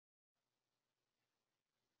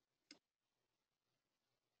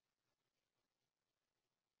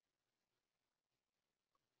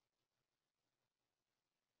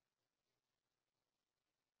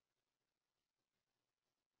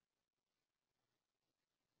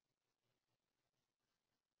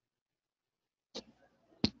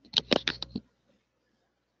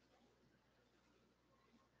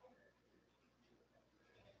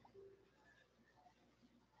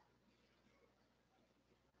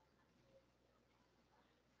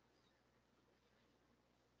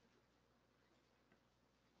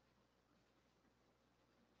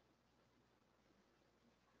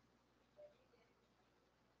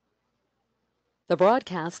The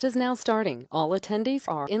broadcast is now starting. All attendees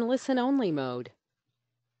are in listen-only mode.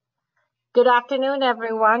 Good afternoon,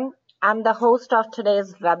 everyone. I'm the host of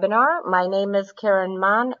today's webinar. My name is Karen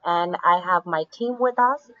Mann, and I have my team with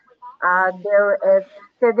us. There is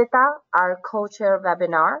Sidita, our co-chair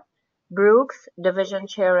webinar, Brooks, division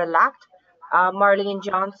chair-elect, Marlene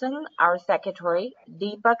Johnson, our secretary,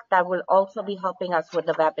 Deepak, that will also be helping us with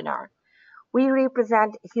the webinar. We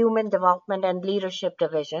represent Human Development and Leadership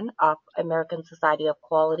Division of American Society of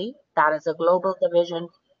Quality. That is a global division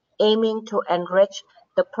aiming to enrich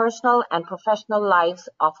the personal and professional lives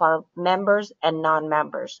of our members and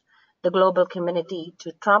non-members, the global community,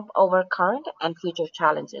 to trump over current and future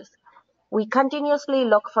challenges. We continuously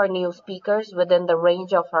look for new speakers within the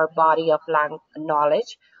range of our body of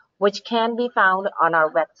knowledge, which can be found on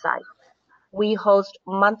our website. We host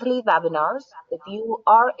monthly webinars. If you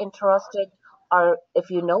are interested or if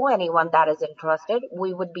you know anyone that is interested,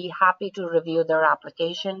 we would be happy to review their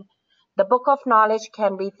application. The book of knowledge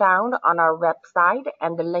can be found on our website,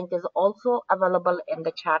 and the link is also available in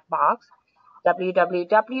the chat box,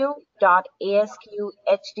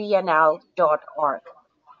 www.asqhdnl.org.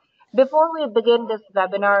 Before we begin this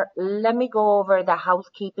webinar, let me go over the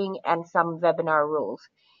housekeeping and some webinar rules.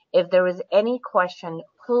 If there is any question,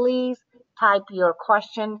 please type your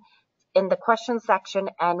question in the question section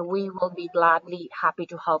and we will be gladly happy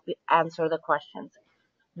to help you answer the questions.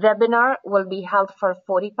 Webinar will be held for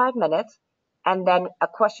 45 minutes and then a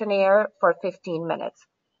questionnaire for 15 minutes.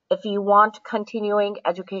 If you want continuing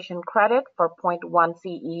education credit for 0.1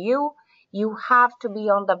 CEU, you have to be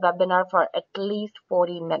on the webinar for at least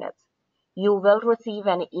 40 minutes. You will receive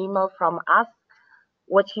an email from us,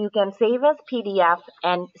 which you can save as PDF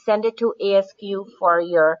and send it to ASQ for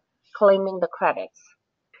your claiming the credits.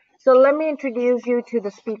 So let me introduce you to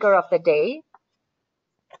the speaker of the day.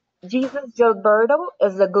 Jesus Gilberto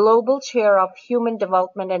is the Global Chair of Human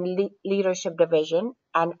Development and Leadership Division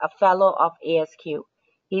and a Fellow of ASQ.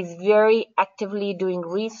 He's very actively doing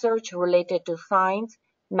research related to science,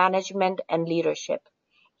 management, and leadership.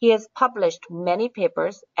 He has published many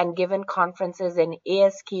papers and given conferences in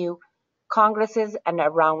ASQ, congresses, and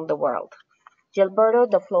around the world. Gilberto,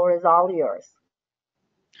 the floor is all yours.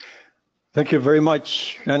 Thank you very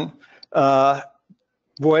much, Ken.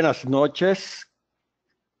 Buenas noches.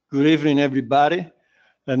 Good evening, everybody.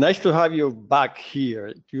 Nice to have you back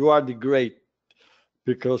here. You are the great,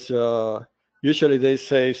 because usually they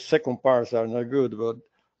say second parts are not good, but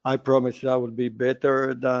I promise that will be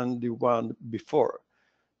better than the one before.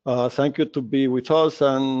 Thank you to be with us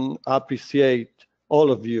and appreciate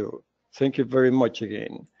all of you. Thank you very much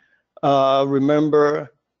again.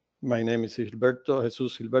 Remember, my name is Gilberto,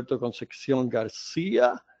 Jesus Gilberto Concepcion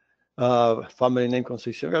Garcia. Family name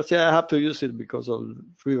Concepcion Garcia. I have to use it because of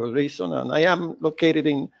real reason, and I am located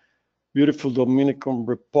in beautiful Dominican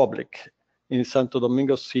Republic in Santo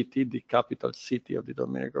Domingo City, the capital city of the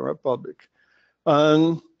Dominican Republic.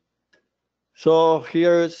 And so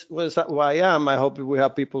here's where I am. I hope we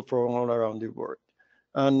have people from all around the world.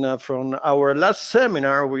 And from our last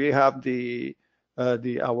seminar, we have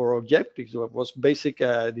our objectives. Was basic.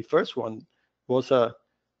 The first one was the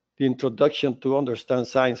introduction to understand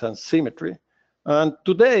science and symmetry. And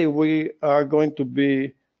today I'm going to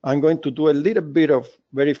do a little bit of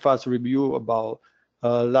very fast review about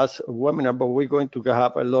last webinar, but we're going to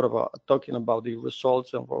have a lot of talking about the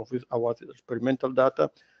results of our experimental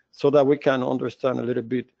data, so that we can understand a little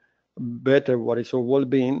bit better what is our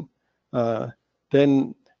well-being.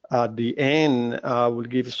 Then at the end, we'll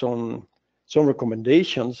give some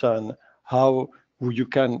recommendations on how you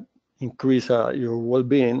can increase your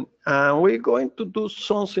well-being. And we're going to do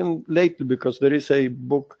something lately, because there is a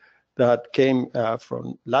book that came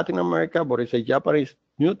from Latin America, but it's a Japanese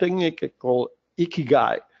new technique called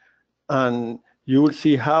Ikigai. And you will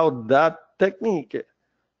see how that technique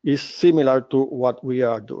is similar to what we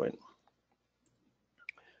are doing.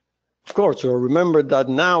 Of course, so remember that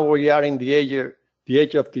now we are in the age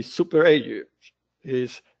of the super age.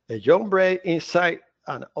 Is a young brain inside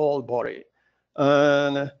an old body.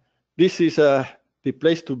 And this is the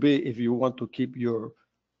place to be if you want to keep your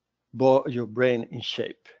brain in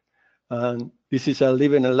shape. And this is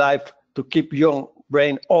living a life to keep your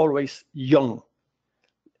brain always young.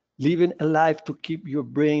 Living a life to keep your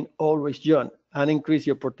brain always young and increase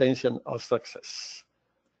your potential of success.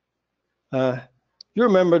 You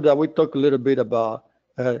remember that we talked a little bit about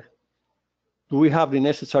do we have the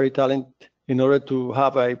necessary talent in order to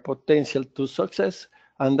have a potential to success?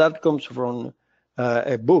 And that comes from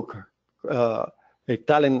a book, A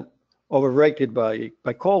Talent Overrated by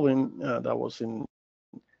Colvin, that was in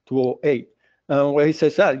 2008, where he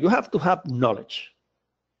says that you have to have knowledge.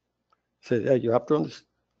 Say, hey, you have to understand.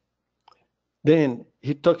 Then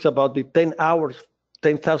he talks about the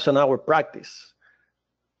 10,000 hour practice.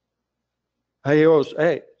 He goes,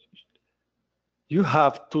 hey, you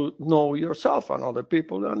have to know yourself and other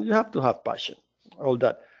people, and you have to have passion, all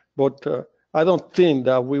that. But I don't think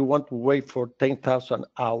that we want to wait for 10,000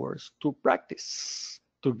 hours to practice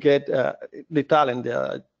to get the talent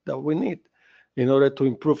that we need in order to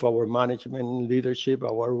improve our management, leadership,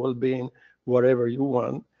 our well-being, whatever you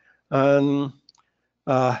want. And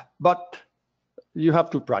but you have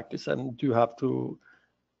to practice, and you have to,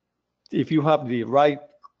 if you have the right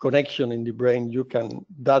connection in the brain, you can,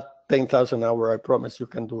 that 10,000 hour, I promise you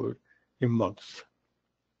can do it in months.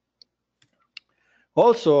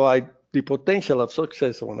 Also, the potential of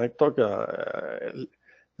success, when I talk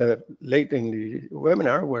late in the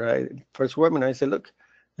webinar, first webinar, I said, look,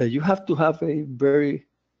 you have to have a very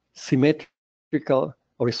symmetrical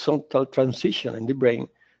horizontal transition in the brain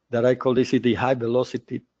that I call this the high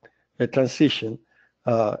velocity transition.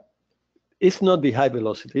 It's not the high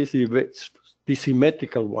velocity, it's the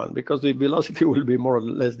symmetrical one, because the velocity will be more or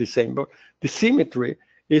less the same, but the symmetry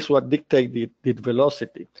is what dictates the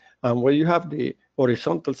velocity. And when you have the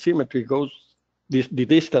horizontal symmetry, the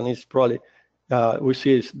distance is probably, we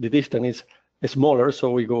see the distance is smaller,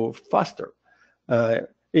 so we go faster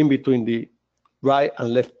in between the right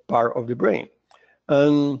and left part of the brain.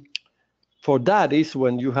 And for that is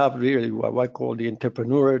when you have really what I call the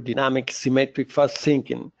entrepreneur, dynamic, symmetric, fast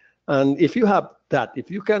thinking. And if you have that, if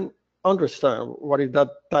you can understand what is that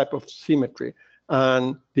type of symmetry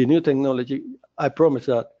and the new technology, I promise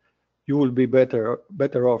that you will be better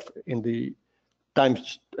off in the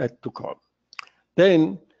times to come.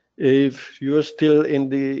 Then, if you're still in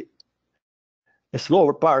the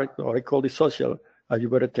slower part, or I call the social, you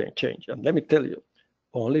better change. And let me tell you,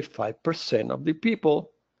 only 5% of the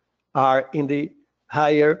people are in the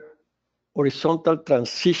higher horizontal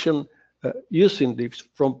transition using the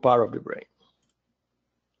front part of the brain.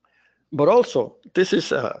 But also, this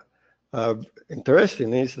is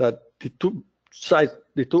interesting, is that the two sides,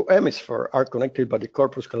 the two hemispheres are connected by the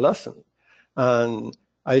corpus callosum. And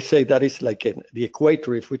I say that is like the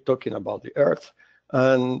equator if we're talking about the Earth.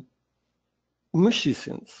 And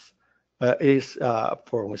musicians is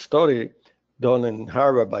from a study done in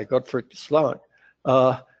Harvard by Gottfried Sloan,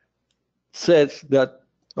 says that,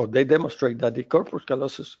 or they demonstrate that the corpus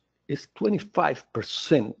callosum is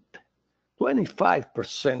 25%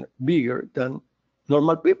 bigger than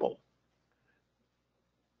normal people.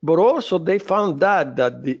 But also they found that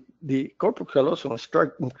the corpus callosum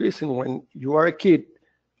starts increasing when you are a kid,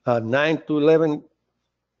 9 to 11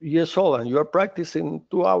 years old, and you are practicing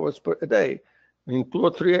 2 hours per day. In 2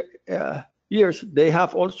 or 3 years, they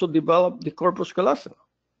have also developed the corpus callosum.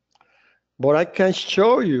 But I can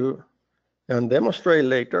show you and demonstrate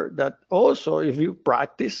later that also if you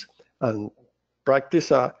practice in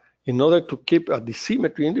order to keep the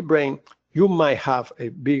symmetry in the brain, you might have a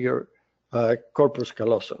bigger corpus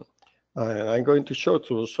callosum. I'm going to show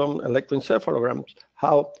through some electroencephalograms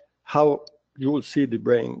how you will see the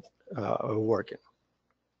brain working.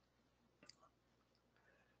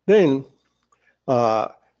 Then,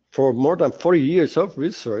 for more than 40 years of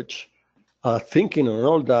research, thinking on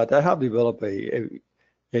all that, I have developed a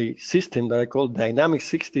system that I call Dynamic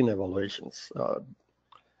 16 evaluations.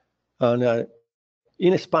 And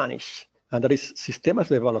in Spanish, and that is Sistemas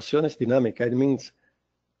de Evaluaciones Dinámicas. It means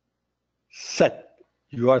set,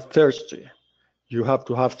 you are thirsty. You have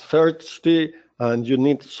to have thirsty, and you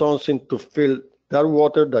need something to fill that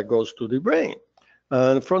water that goes to the brain.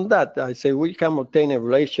 And from that, I say we can obtain a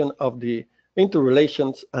relation of the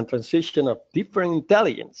interrelations and transition of different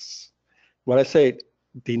intelligence. What I say,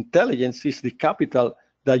 the intelligence is the capital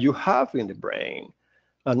that you have in the brain.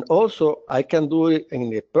 And also, I can do it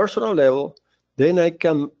in a personal level. Then I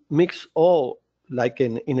can mix all, like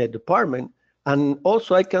in a department. And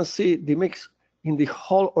also, I can see the mix in the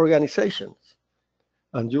whole organizations.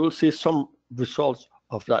 And you will see some results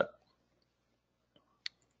of that.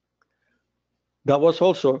 That was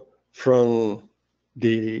also from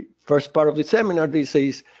the first part of the seminar. This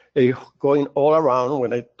is going all around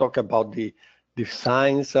when I talk about the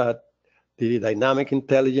science, the dynamic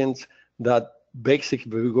intelligence, that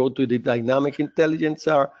basically we go to the dynamic intelligence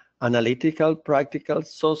are analytical, practical,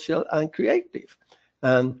 social, and creative.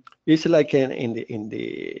 And it's like in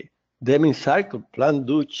the Deming cycle, plan,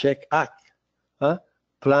 do, check, act.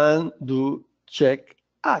 Plan, do, check,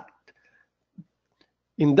 act.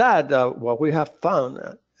 In that, what we have found,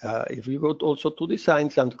 if you go also to the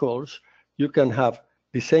science and course, you can have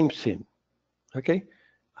the same thing, okay?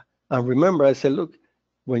 And remember, I said, look,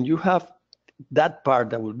 when you have that part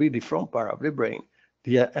that will be the front part of the brain,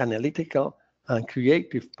 the analytical and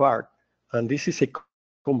creative part. And this is a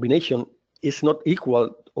combination. It's not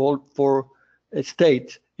equal all four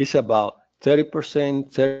states. It's about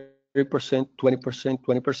 30%, 30%, 20%,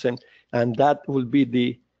 20%, and that will be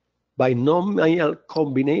the binomial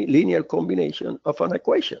linear combination of an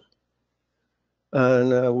equation.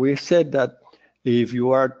 And we said that if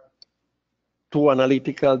you are too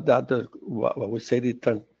analytical, that what we say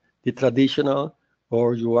the traditional,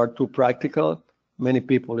 or you are too practical, many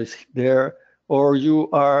people is there, or you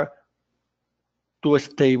are too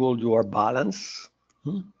stable, you are balanced,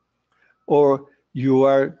 or you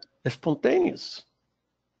are spontaneous,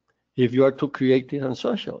 if you are too creative and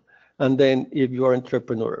social, and then if you are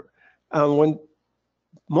entrepreneur. And when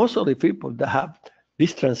most of the people that have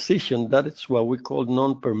this transition, that is what we call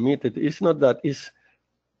non-permitted. It's not that it's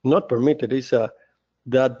not permitted, it's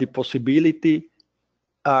that the possibility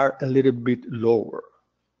are a little bit lower.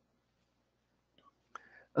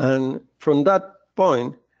 And from that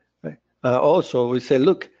point, also we say,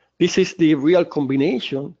 look, this is the real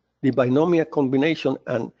combination, the binomial combination,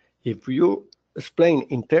 and if you explain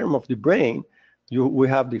in terms of the brain, we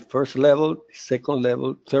have the first level, second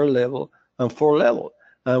level, third level, and fourth level.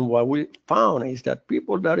 And what we found is that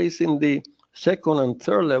people that is in the second and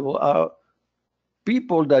third level are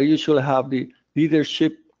people that usually have the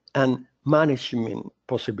leadership and management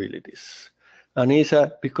possibilities. And it's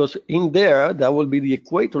because in there, that will be the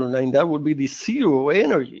equator line, that will be the zero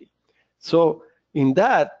energy. So in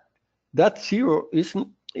that zero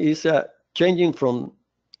is changing from,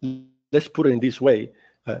 let's put it in this way,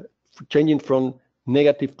 changing from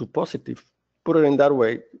negative to positive. Put it in that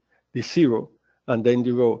way, the zero, and then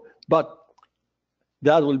you go. But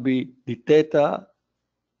that will be the theta,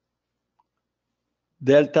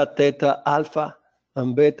 delta, theta, alpha,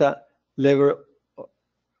 and beta level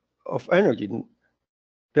of energy.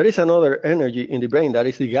 There is another energy in the brain that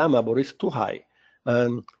is the gamma, but it's too high.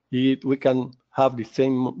 And we can have the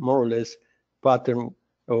same, more or less, pattern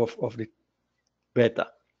of the beta.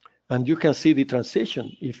 And you can see the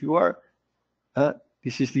transition. If you are,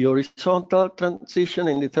 this is the horizontal transition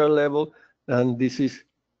in the third level, and this is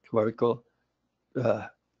what we call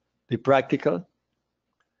the practical.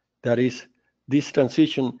 That is this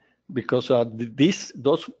transition, because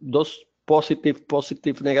those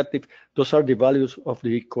positive, negative, those are the values of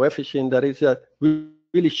the coefficient that is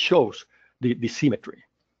really shows the symmetry.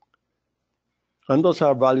 And those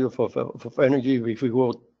are values of energy if we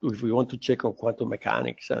want to check on quantum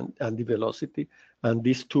mechanics and the velocity. And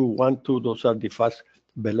these two, 1, 2, those are the fast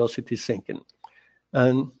velocity sinking.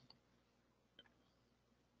 And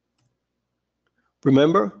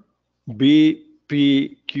remember, B,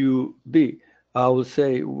 P, Q, D. I will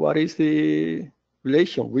say, what is the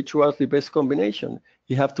relation? Which was the best combination?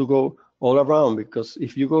 You have to go all around, because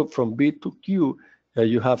if you go from B to Q,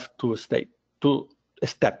 you have two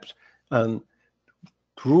steps. And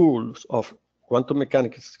rules of quantum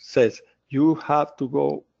mechanics says you have to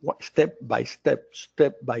go step by step,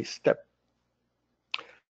 step by step.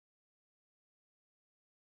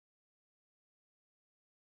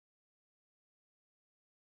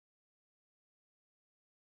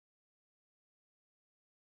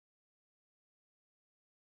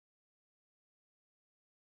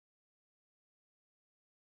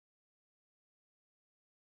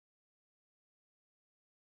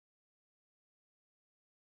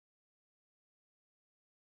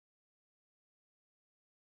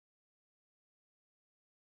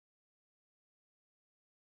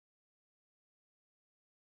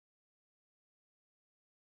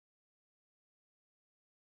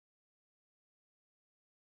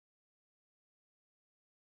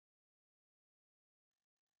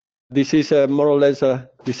 This is more or less the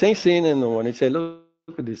same thing. And when I say, look,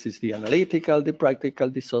 this is the analytical, the practical,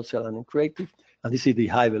 the social, and the creative. And this is the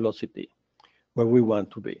high velocity, where we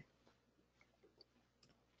want to be.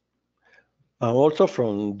 And also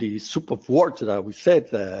from the soup of words that we said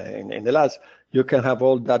in the last, you can have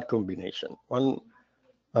all that combination. And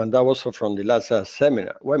that was from the last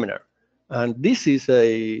webinar. And this is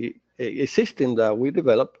a system that we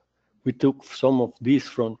developed. We took some of this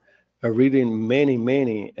from reading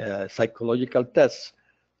many psychological tests,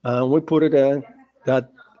 and we put it that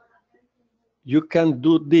you can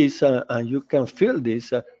do this and you can feel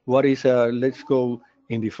this. What is, let's go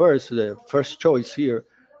in the first choice here.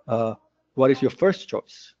 What is your first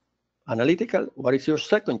choice? Analytical, what is your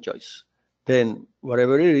second choice? Then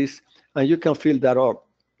whatever it is, and you can fill that up,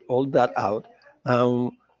 all that out.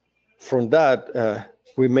 From that,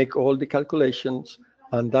 we make all the calculations,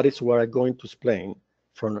 and that is what I'm going to explain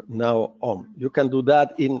from now on. You can do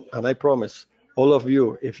that and I promise all of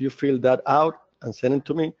you, if you fill that out and send it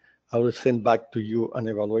to me, I will send back to you an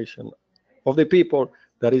evaluation of the people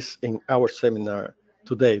that is in our seminar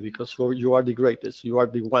today, because you are the greatest. You are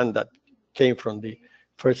the one that came from the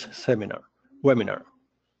first seminar, webinar.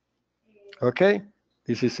 Okay?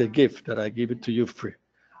 This is a gift that I give it to you free.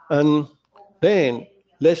 And then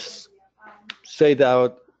let's say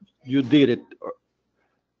that you did it,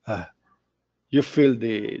 uh, you fill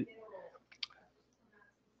the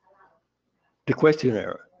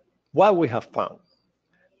questionnaire. What we have found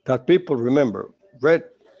that people remember red,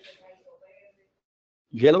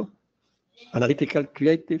 yellow, analytical,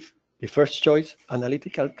 creative, the first choice,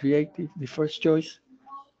 analytical, creative, the first choice.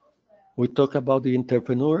 We talk about the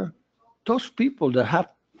entrepreneur. Those people that have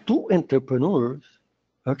two entrepreneurs,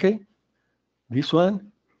 okay? This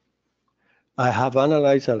one, I have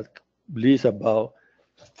analyzed at least about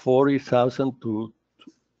 40,000 to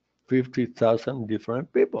 50,000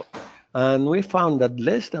 different people. And we found that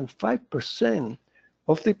less than 5%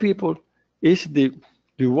 of the people is the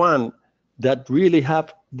one that really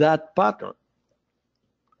have that pattern.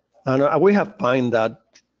 And we have found that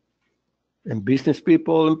in business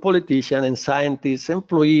people, and politicians, and scientists,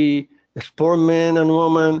 employee, sportsmen and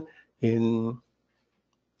women, in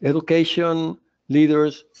education,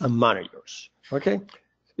 leaders, and managers. Okay,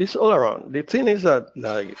 it's all around. The thing is that,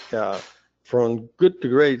 like, from good to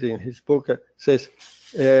great in his book says,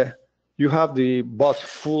 you have the bus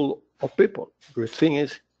full of people. The thing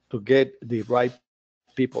is to get the right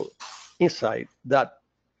people inside that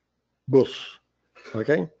bus.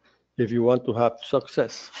 Okay, if you want to have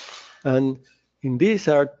success. And in these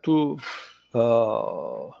are two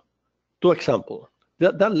examples.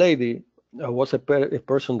 That lady was a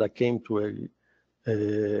person that came to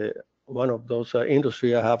one of those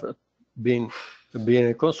industry I have been being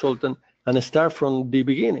a consultant and start from the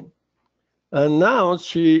beginning. And now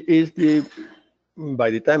she is by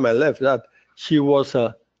the time I left that, she was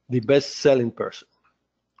the best-selling person.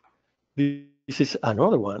 This is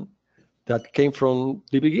another one that came from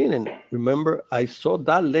the beginning. Remember, I saw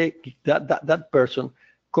that lady, that person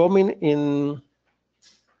coming in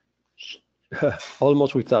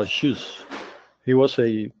almost without shoes. He was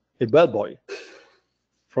a bellboy.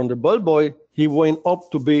 From the bellboy, he went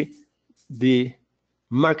up to be the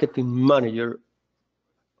marketing manager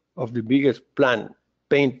of the biggest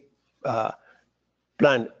paint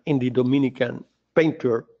plant in the Dominican,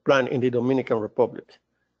 painter plant in the Dominican Republic.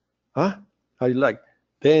 Huh? How you like?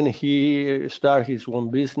 Then he started his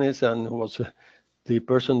own business and was the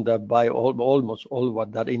person that buy almost all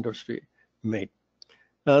what that industry made.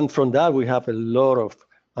 And from that, we have a lot of,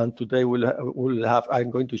 and today we'll have,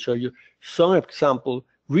 I'm going to show you some example,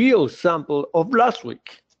 real sample of last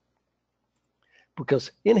week.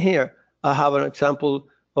 Because in here, I have an example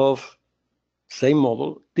of same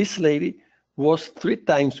model. This lady was 3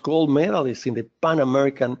 times gold medalist in the Pan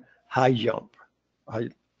American high jump.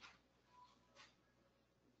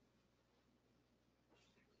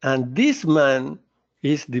 And this man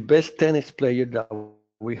is the best tennis player that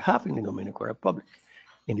we have in the Dominican Republic.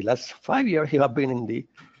 In the last 5 years, he has been in the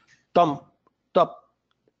top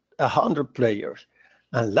 100 players.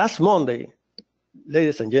 And last Monday,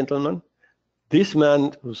 ladies and gentlemen, this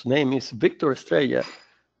man, whose name is Victor Estrella,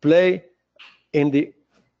 played in the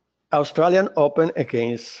Australian Open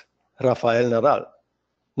against Rafael Nadal,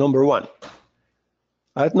 number 1.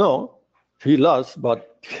 I know he lost,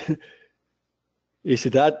 but is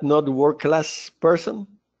that not a world-class person?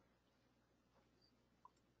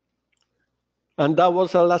 And that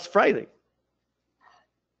was last Friday.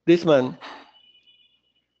 This man,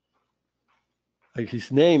 his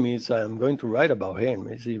name is, I'm going to write about him.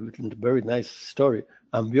 It's a very nice story.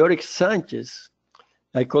 Ambioric Sanchez,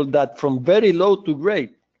 I call that from very low to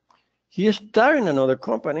great. He started in another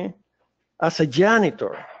company as a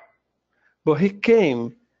janitor, but he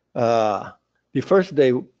came the first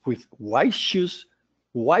day with white shoes,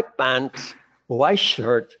 white pants, white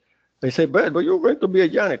shirt. They say, but you're going to be a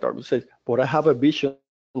janitor. He says, but I have a vision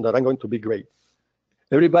that I'm going to be great.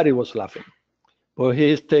 Everybody was laughing. But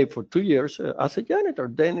he stayed for 2 years as a janitor.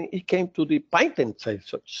 Then he came to the patent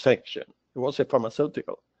section. It was a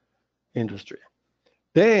pharmaceutical industry.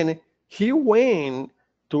 Then he went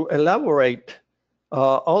to elaborate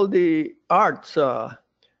all the arts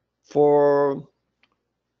for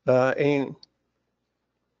in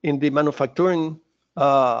the manufacturing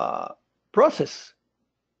process.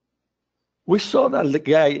 We saw that the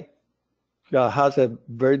guy has a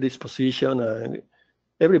very disposition and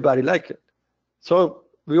everybody liked it. So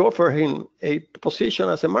we offered him a position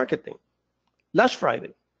as a marketing. Last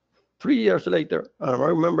Friday, 3 years later, I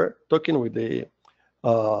remember talking with the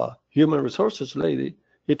human resources lady.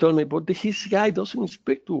 he told me, but this guy doesn't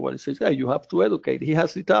speak too well. He says, hey, you have to educate. He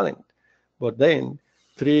has the talent. But then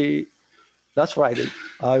last Friday,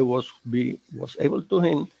 I was able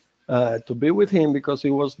to be with him because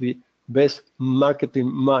he was the best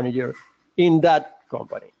marketing manager in that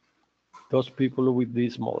company. Those people with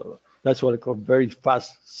this model. That's what I call very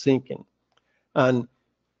fast thinking. And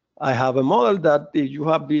I have a model that if you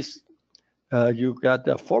have this, you got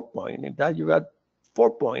a 4 point. In that you got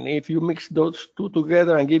 4 point. If you mix those two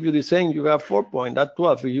together and give you the same, you have 4 point. That's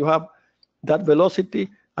 12. If you have that velocity,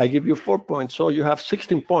 I give you 4 points. So you have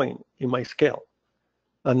 16 points in my scale.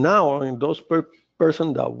 And now in those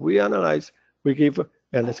person that we analyze, we give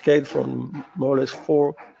a scale from more or less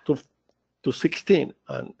 4 to 16.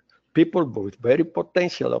 And people with very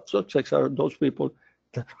potential of success are those people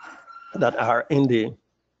that are in the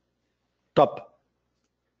top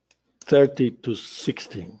 30 to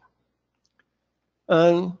 16.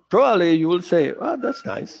 And probably you will say, oh, that's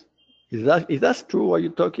nice. Is that true what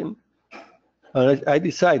you're talking? And I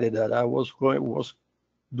decided that I was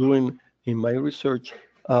doing in my research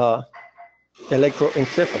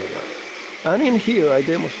electroencephalogram. And in here, I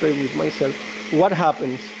demonstrate with myself what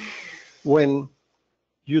happens when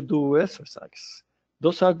you do exercise.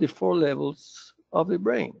 Those are the 4 levels of the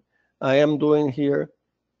brain. I am doing here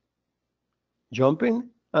jumping,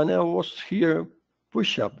 and I was here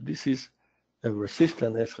push-up. This is a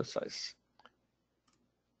resistance exercise.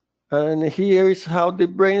 And here is how the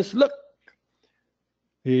brains look.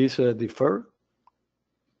 He's defer.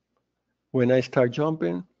 When I start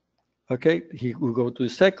jumping, okay, he will go to the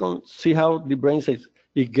second. See how the brain says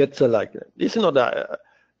it gets like that. It's not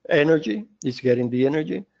energy, it's getting the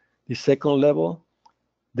energy. The second level,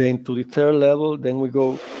 then to the third level, then we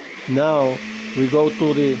go to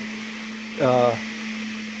the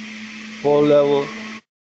 4th level.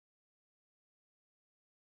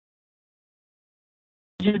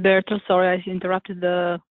 Gilberto, sorry, I interrupted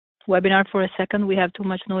the webinar for a second. We have too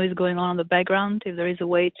much noise going on in the background. If there is a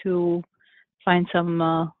way to find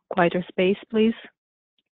some quieter space, please.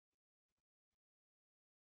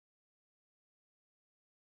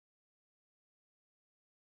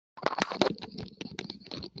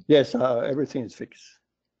 Yes, everything is fixed.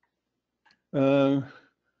 Then,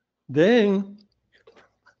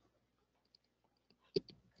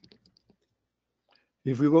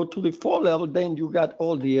 if we go to the 4th level, then you got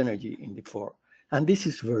all the energy in the 4. And this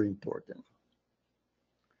is very important.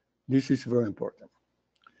 This is very important.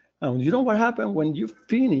 And you know what happens when you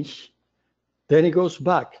finish, then it goes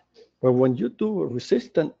back. But when you do a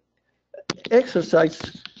resistant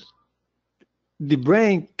exercise, the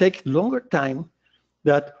brain takes longer time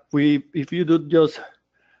that if you do just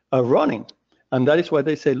running. And that is why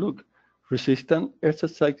they say, look, resistant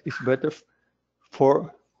exercise is better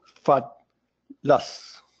for fat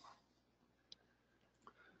loss.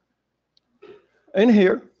 And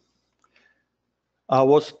here, I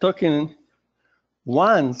was talking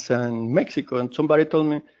once in Mexico, and somebody told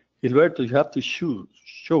me, Gilberto, you have to show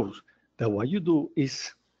that what you do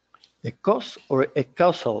is a cause or a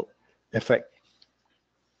causal effect.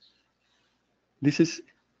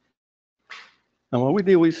 And what we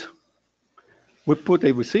do is we put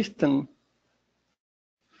a resistant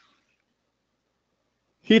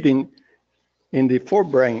hitting in the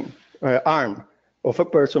forebrain arm of a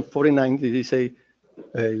person, 49. This is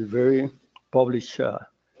a very published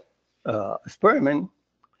experiment.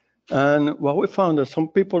 And what we found is some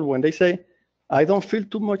people, when they say, I don't feel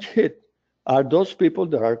too much hit, are those people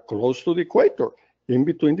that are close to the equator, in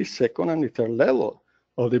between the 2nd and the 3rd level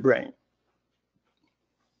of the brain.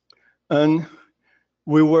 And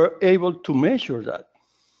we were able to measure that.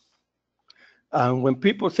 And when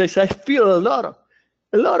people say, I feel a lot of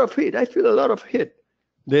hit, I feel a lot of hit,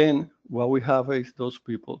 then what we have is those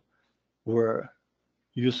people were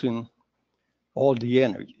using all the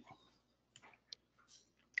energy.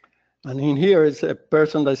 And in here is a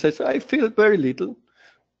person that says, I feel very little.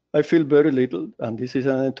 And this is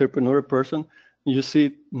an entrepreneurial person. You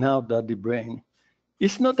see now that the brain,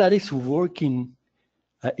 it's not that it's working,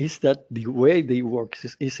 it's that the way they work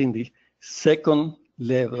is in the 2nd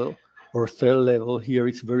level or 3rd level. Here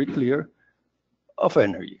it's very clear of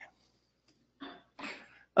energy.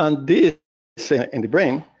 And this in the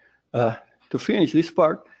brain, to finish this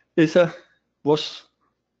part, was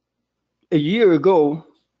a year ago.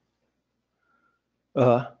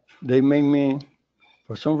 They made me,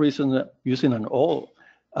 for some reason, using an old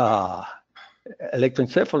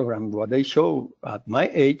electroencephalogram. What they show at my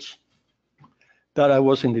age, that I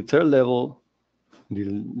was in the 3rd level, the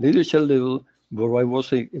leadership level, but I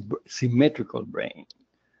was a symmetrical brain.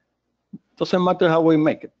 Doesn't matter how we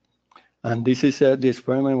make it. And this is the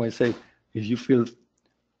experiment where I say, if you feel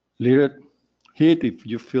little heat, if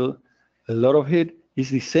you feel a lot of heat, it's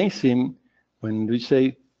the same thing when we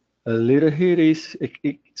say a little heat is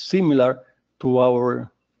similar to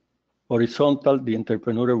our horizontal, the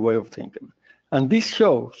entrepreneurial way of thinking. And this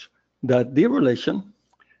shows that the relation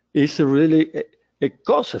is really a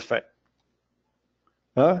cause effect.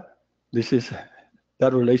 That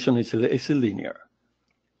relation is linear.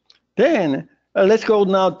 Then let's go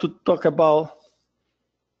now to talk about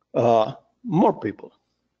more people.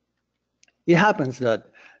 It happens that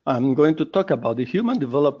I'm going to talk about the Human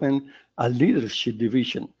Development and Leadership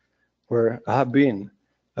Division, where I have been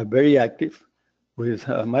very active with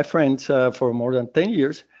my friends for more than 10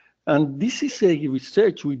 years. And this is a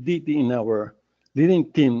research we did in our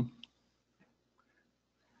leading team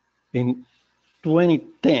in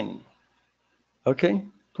 2010, okay,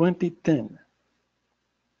 2010.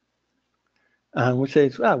 And we say,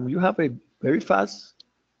 well, you have a very fast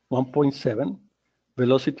 1.7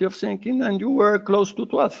 velocity of thinking, and you were close to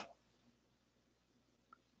 12.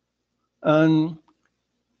 And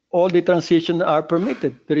all the transitions are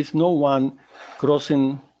permitted. There is no one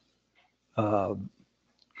crossing from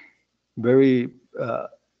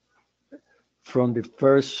the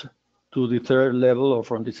first to the third level or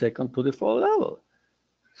from the second to the fourth level.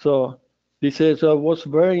 So this was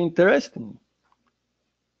very interesting.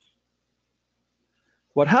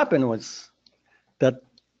 What happened was that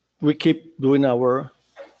we keep doing our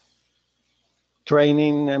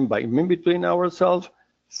training, and by in between ourselves,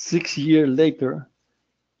 6 years later,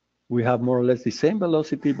 we have more or less the same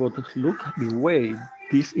velocity, but look the way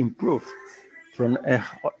this improved from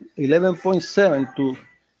 11.7 to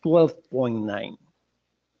 12.9.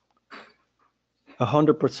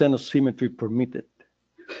 100% of symmetry permitted.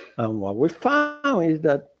 And what we found is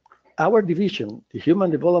that our division, the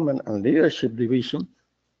Human Development and Leadership Division,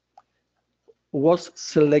 was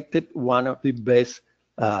selected one of the best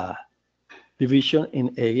division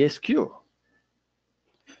in ASQ.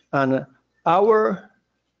 And our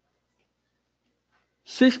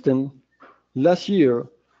system last year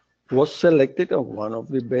was selected as one of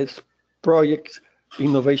the best projects,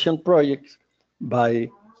 innovation projects by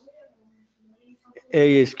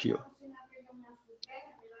ASQ.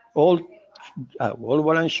 All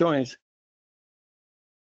what I'm showing is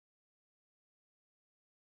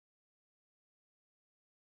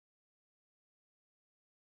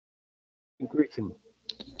increasing.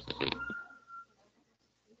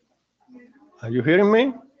 Are you hearing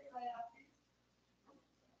me?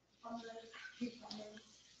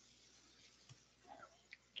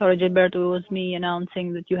 Sorry, Gilberto, it was me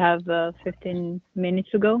announcing that you have 15 minutes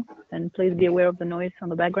to go, and please be aware of the noise on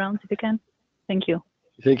the background if you can. Thank you.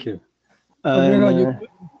 Thank you. You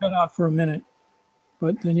cut out for a minute,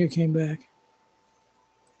 but then you came back.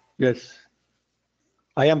 Yes.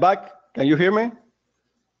 I am back. Can you hear me?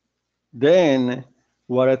 Then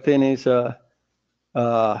what I think is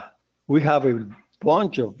we have a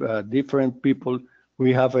bunch of different people.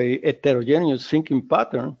 We have a heterogeneous thinking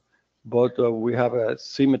pattern, but we have a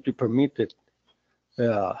symmetry permitted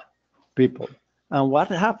people. And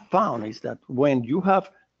what I have found is that when you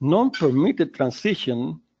have non-permitted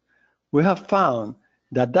transition, we have found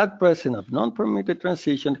that that person of non-permitted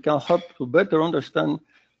transition can help to better understand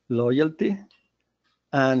loyalty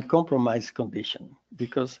and compromise condition,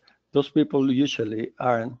 because those people usually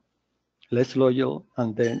are less loyal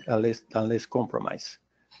and then less compromise.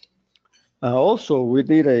 Also, we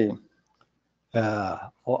did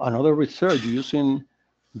another research using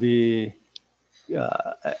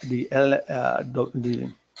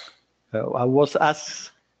I was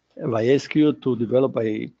asked by SQ to develop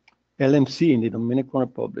a LMC in the Dominican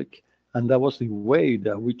Republic, and that was the way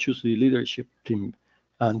that we choose the leadership team.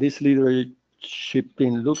 And this leadership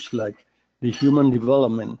team looks like the Human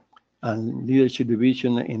Development and Leadership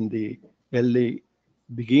Division in the early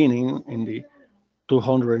beginning in the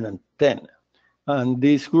 210. And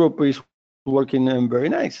this group is working very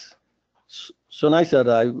nice. So nice that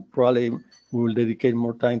I probably will dedicate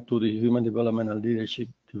more time to the Human Development and Leadership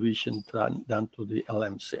Division than to the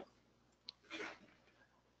LMC.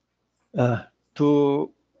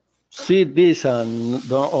 To see this, and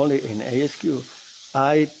not only in ASQ,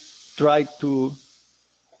 I try to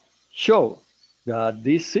show that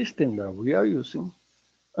this system that we are using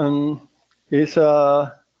is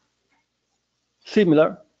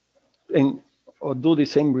similar or do the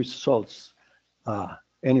same results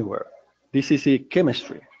anywhere. This is the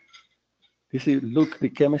chemistry. This is the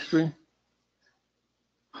chemistry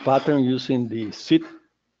pattern using the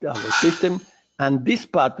system, and this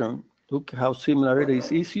pattern, look how similar it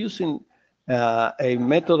is. It's using a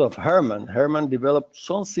method of Herman. Herman developed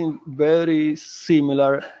something very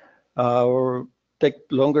similar, or take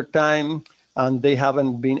longer time, and they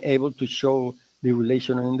haven't been able to show the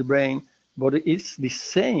relation in the brain, but it's the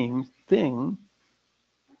same thing.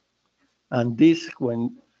 And this,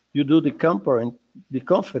 when you do the comparing, the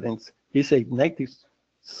confidence is a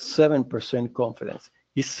 97% confidence.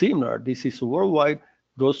 It's similar. This is worldwide.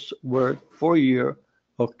 Those were 4 years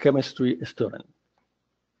of chemistry student.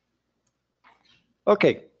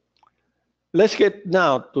 Okay, let's get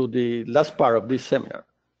now to the last part of this seminar.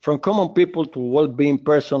 From common people to well-being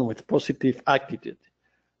person with positive attitude.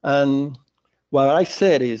 And what I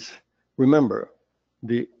said is, remember,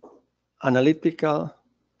 the analytical,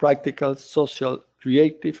 practical, social,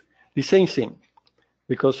 creative, the same thing.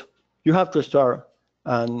 Because you have to start,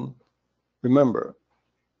 and remember,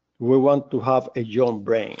 we want to have a young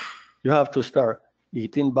brain. You have to start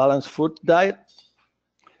eating balanced food diet.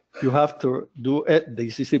 You have to do it,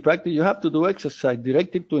 this is the practice, you have to do exercise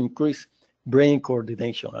directed to increase brain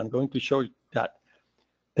coordination. I'm going to show you that.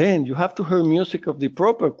 Then you have to hear music of the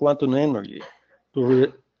proper quantum energy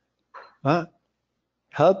to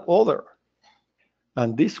help others.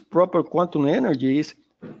 And this proper quantum energy is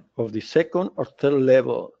of the second or third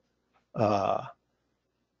level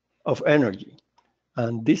of energy.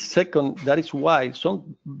 And this second, that is why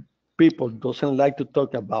some people doesn't like to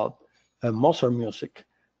talk about Mozart music,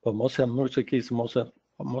 but Mozart music is most of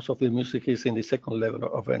the music is in the second level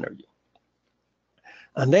of energy.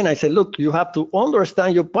 And then I said, look, you have to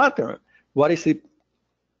understand your pattern. What is the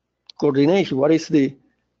coordination? What is the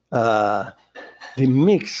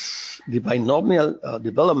mix, the binomial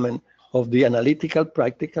development of the analytical,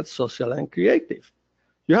 practical, social, and creative?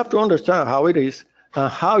 You have to understand how it is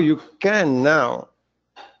and how you can now,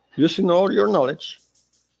 using all your knowledge,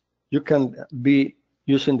 you can be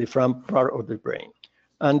using the front part of the brain.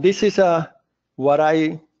 And this is what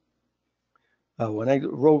I, when I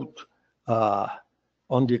wrote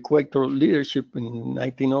on the Equator Leadership in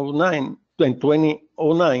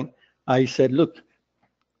 2009, I said, look,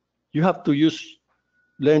 you have to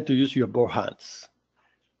learn to use your both hands.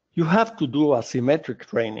 You have to do asymmetric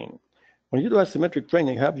training. When you do asymmetric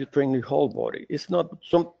training, you have to train the whole body. It's not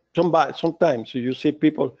sometimes you see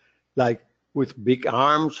people like with big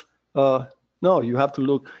arms. No, you have to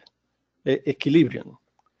look equilibrium.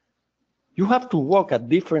 You have to walk at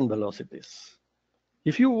different velocities.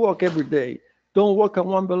 If you walk every day, don't walk at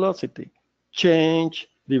one velocity. Change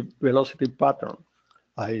the velocity pattern.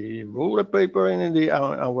 I wrote a paper in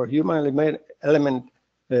our human element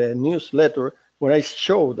newsletter where I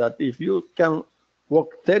show that if you can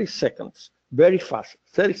walk 30 seconds very fast,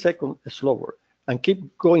 30 seconds slower, and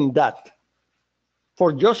keep going that,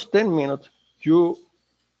 for just 10 minutes, you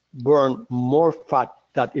burn more fat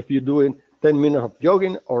than if you're doing 10 minutes of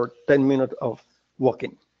jogging or 10 minutes of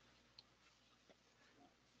walking.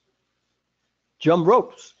 Jump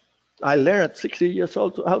ropes. I learned at 60 years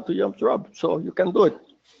old how to jump rope, so you can do it.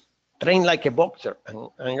 Train like a boxer, and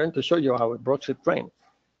I'm going to show you how a boxer trains.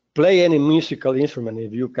 Play any musical instrument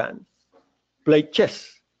if you can. Play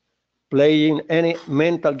chess. Play in any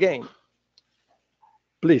mental game.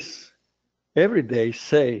 Please, every day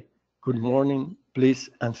say good morning, please,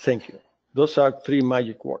 and thank you. Those are 3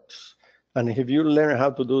 magic words. And if you learn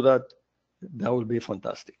how to do that, that will be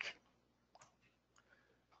fantastic.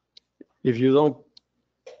 If you don't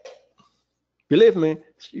believe me,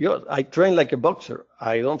 I train like a boxer.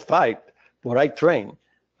 I don't fight, but I train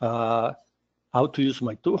how to use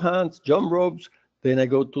my 2 hands, jump ropes. Then I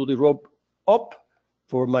go to the rope up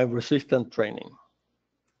for my resistance training.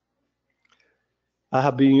 I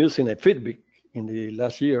have been using a Fitbit in the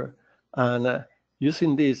last year, and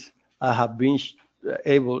using this, I have been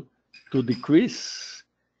able to decrease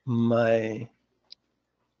my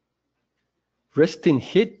resting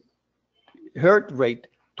heart rate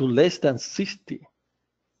to less than 60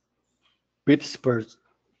 beats per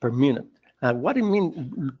minute. And what it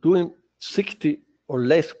means doing 60 or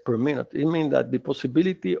less per minute, it means that the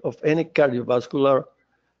possibility of any cardiovascular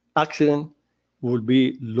accident will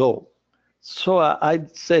be low. So I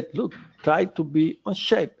said, look, try to be on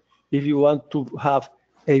shape if you want to have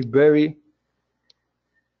a very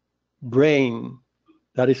brain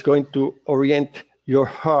that is going to orient your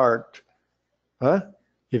heart.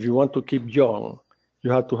 If you want to keep young, you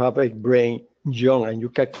have to have a brain young, and you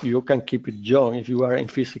can keep it young if you are in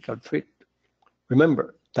physical fit.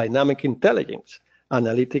 Remember, dynamic intelligence,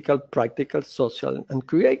 analytical, practical, social, and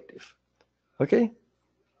creative. Okay?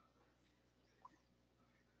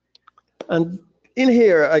 And in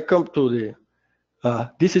here, I come to the,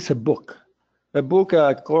 this is a book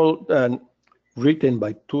called, written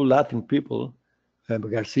by 2 Latin people,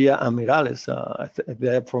 Garcia and Mirales,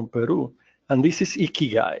 they're from Peru. And this is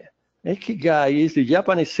Ikigai. Ikigai is the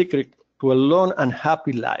Japanese secret to a long and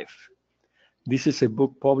happy life. This is a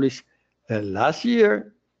book published last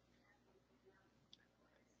year,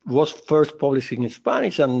 was first published in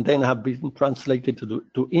Spanish and then have been translated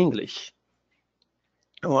to English.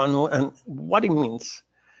 And what it means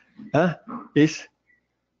is,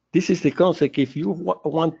 this is the concept. If you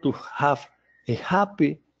want to have a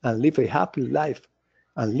happy and live a happy life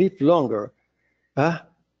and live longer,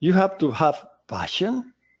 you have to have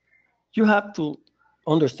passion. You have to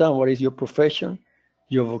understand what is your profession,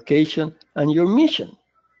 your vocation, and your mission.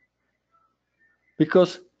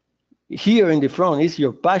 Because here in the front is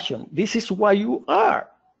your passion. This is why you are.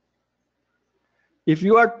 If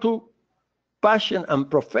you are too passion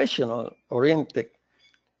and professional oriented,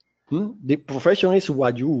 the profession is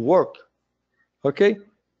what you work. Okay?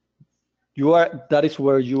 That is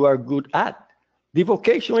where you are good at. The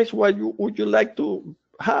vocation is what would you like to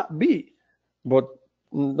be. But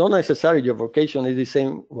not necessarily your vocation is the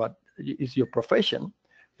same what is your profession.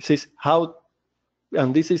 This is how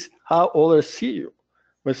others see you.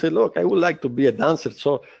 They say, look, I would like to be a dancer,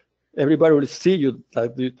 so everybody will see you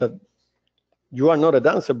that you are not a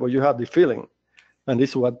dancer, but you have the feeling. And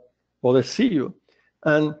this is what others see you.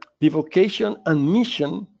 And the vocation and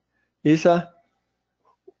mission is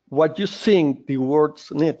what you think the world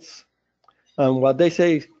needs. And what they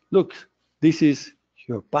say is, look, this is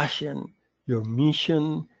your passion, your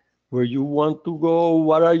mission, where you want to go,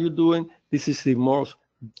 what are you doing? This is the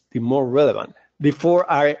more relevant.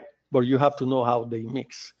 But you have to know how they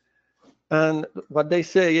mix. And what they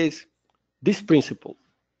say is this principle.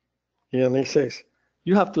 And it says,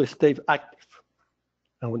 you have to stay active.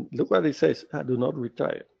 And look what it says, do not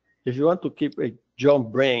retire. If you want to keep a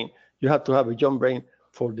young brain, you have to have a young brain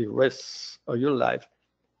for the rest of your life.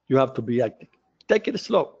 You have to be active. Take it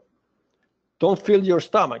slow. Don't fill your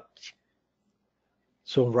stomach.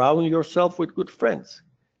 Surround yourself with good friends.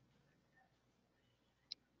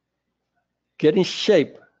 Get in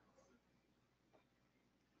shape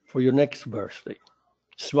for your next birthday.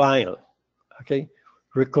 Smile, okay?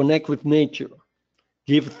 Reconnect with nature.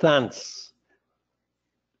 Give thanks.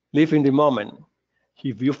 Live in the moment.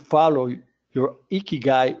 If you follow your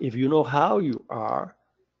ikigai, if you know how you are,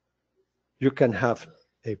 you can have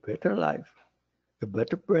a better life, a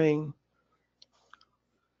better brain,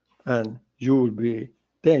 and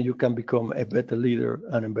then you can become a better leader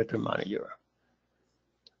and a better manager.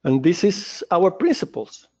 And this is our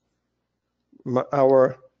principles.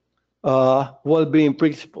 Our well-being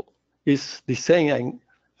principle is the same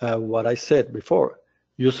what I said before,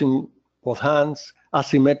 using both hands,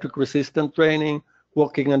 asymmetric resistance training,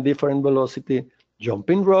 walking at different velocity,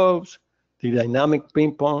 jumping ropes, the dynamic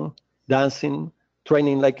ping pong, dancing,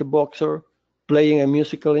 training like a boxer, playing a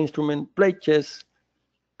musical instrument, play chess,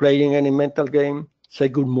 playing any mental game, say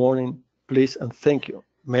good morning, please, and thank you.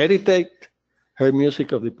 Meditate, hear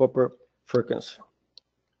music of the proper frequency.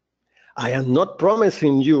 I am not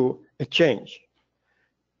promising you a change,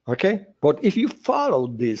 okay? But if you follow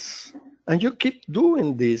this and you keep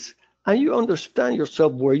doing this and you understand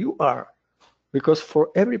yourself where you are, because for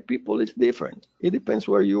every people it's different. It depends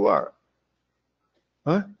where you are.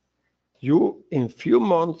 In few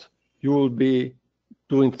months, you will be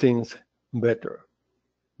doing things better.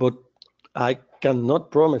 But I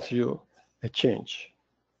cannot promise you a change.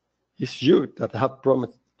 It's you that have to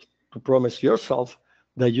promise yourself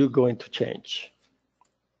that you're going to change.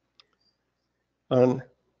 And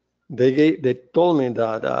they told me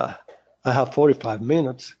that I have 45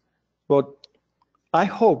 minutes, but I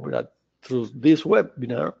hope that through this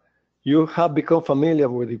webinar, you have become familiar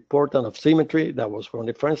with the importance of symmetry that was from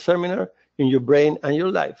the first seminar in your brain and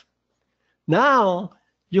your life. Now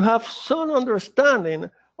you have some understanding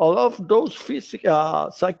of those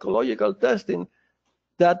physical, psychological testing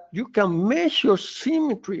that you can measure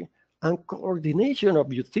symmetry and coordination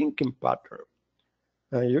of your thinking pattern.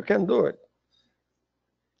 And you can do it.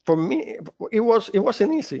 For me, it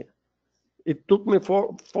wasn't easy. It took me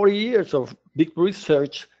 40 years of deep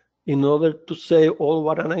research in order to say all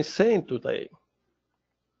what I'm saying today.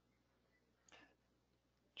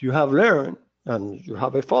 You have learned, and you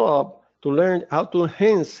have a follow-up to learn how to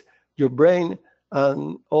enhance your brain,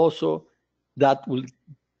 and also that will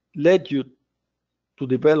lead you to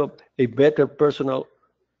develop a better personal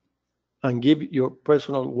and give your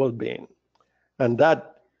personal well-being. And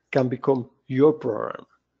that can become your program.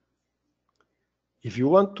 If you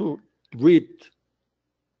want to read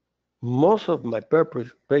most of my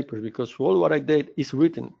papers, because all what I did is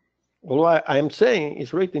written, all I am saying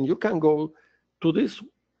is written, you can go to this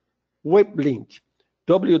web link,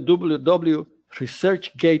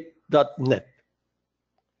 www.researchgate.net.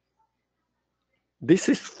 This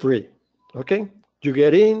is free, okay? You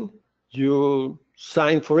get in, You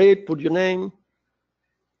sign for it, put your name.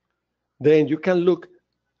 Then you can look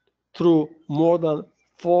through more than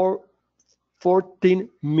 14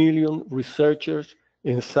 million researchers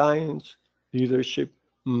in science, leadership,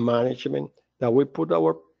 management, that we put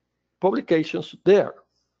our publications there,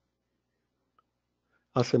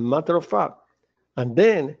 as a matter of fact. And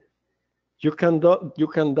then you can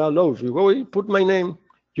download. If you go and put my name,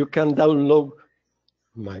 you can download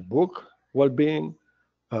my book, Well-Being,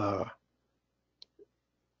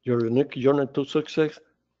 Your Unique Journey to Success,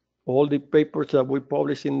 all the papers that we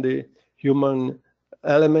publish in the Human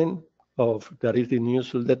Element that is the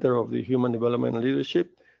newsletter of the Human Development and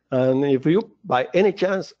Leadership. And if you, by any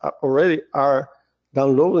chance, already are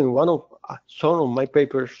downloading some of my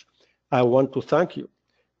papers, I want to thank you,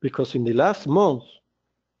 because in the last month,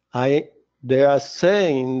 they are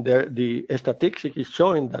saying the statistics is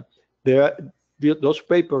showing that those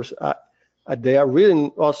papers they are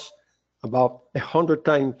reading us about 100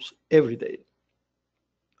 times every day,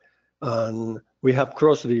 and we have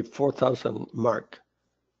crossed the 4,000 mark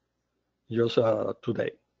just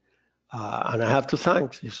today. And I have to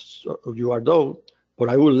thank you are those, but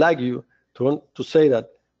I would like you to say that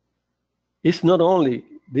it's not only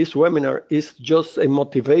this webinar is just a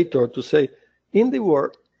motivator to say in the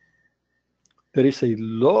world there is a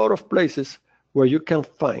lot of places where you can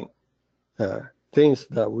find things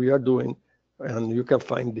that we are doing, and you can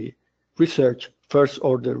find the research, first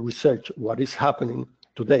order research, what is happening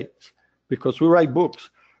today. Because we write books,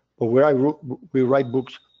 but we write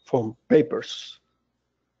books from papers.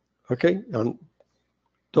 Okay, and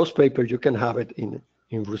those papers you can have it in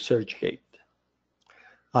ResearchGate.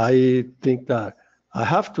 I think that I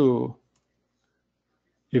have to,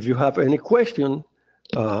 if you have any question,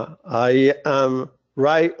 I am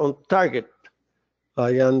right on target.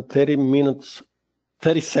 I am 30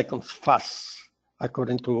 seconds fast,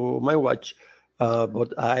 according to my watch.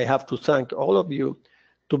 But I have to thank all of you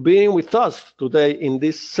to being with us today in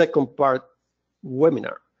this second part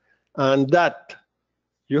webinar. And that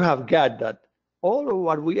you have got that all of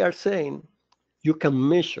what we are saying, you can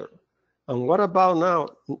measure. And what about now,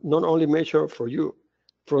 not only measure for you,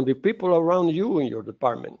 from the people around you in your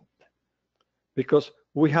department, because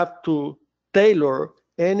we have to tailor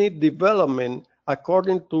any development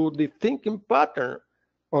according to the thinking pattern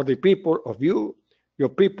of the people of you, your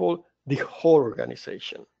people, the whole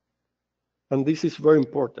organization. And this is very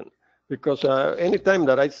important, because anytime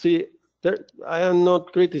that I see, I am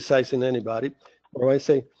not criticizing anybody, but I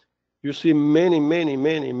say, you see many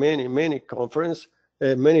conferences,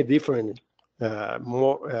 many different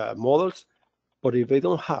models, but if they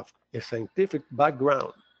don't have a scientific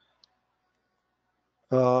background,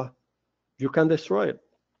 you can destroy it.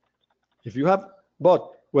 If you have,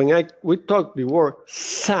 but when we talk the word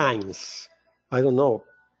science, I don't know,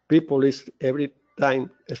 people is every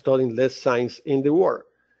time studying less science in the world.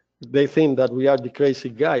 They think that we are the crazy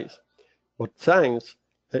guys, but science,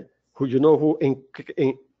 who you know who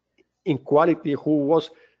in quality, who was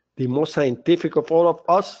the most scientific of all of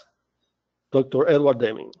us? Dr. Edward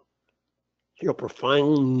Deming. Your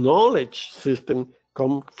profound knowledge system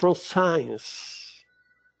comes from science.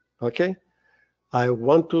 Okay? I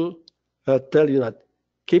want to tell you that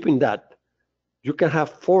keeping that, you can have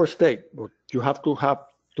 4 states, but you have to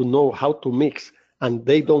know how to mix, and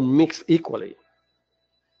they don't mix equally.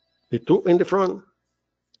 The 2 in the front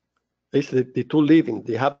is the 2 leading.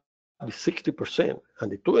 They have the 60%,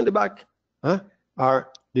 and the 2 in the back are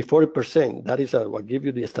the 40%. That is what gives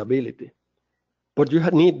you the stability. But you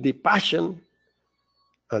need the passion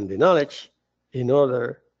and the knowledge in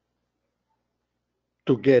order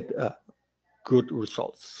to get good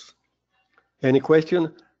results. Any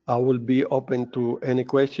question? I will be open to any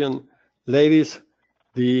question. Ladies,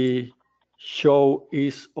 the show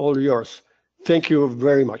is all yours. Thank you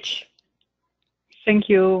very much. Thank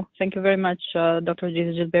you. Thank you very much, Dr.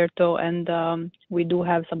 Gilberto. And we do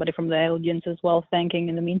have somebody from the audience as well thanking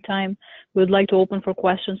in the meantime. We would like to open for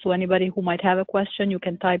questions. So anybody who might have a question, you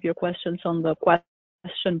can type your questions on the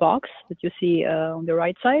question box that you see on the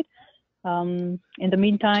right side. In the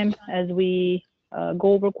meantime, as we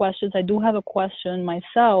go over questions, I do have a question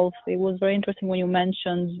myself. It was very interesting when you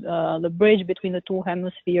mentioned the bridge between the 2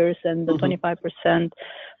 hemispheres and the 25%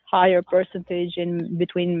 higher percentage in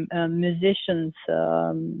between musicians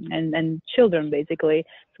and children, basically.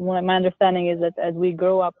 So my understanding is that as we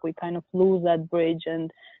grow up, we kind of lose that bridge.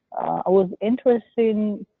 And I was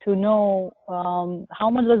interested to know how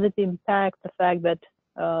much does it impact the fact that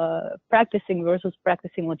practicing versus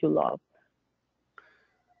practicing what you love?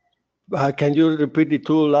 Can you repeat the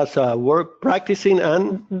 2 last words? Practicing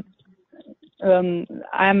and?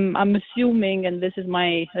 I'm assuming, and this is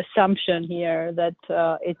my assumption here, that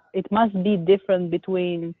it must be different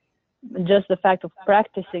between just the fact of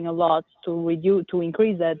practicing a lot to reduce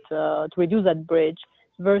that bridge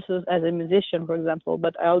versus as a musician, for example.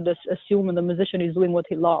 But I'll just assume the musician is doing what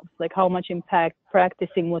he loves. Like how much impact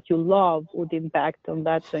practicing what you love would impact on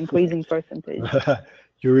that increasing percentage.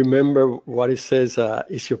 You remember what it says?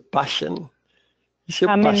 It's your passion.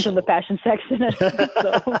 I'm into the passion section.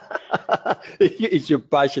 So. It's your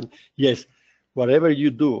passion. Yes, whatever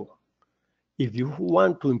you do, if you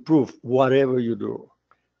want to improve whatever you do,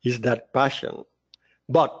 is that passion.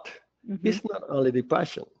 But it's not only the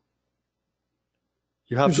passion.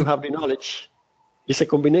 You have to have the knowledge. It's a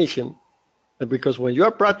combination. Because when you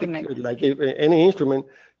are practicing, like any instrument,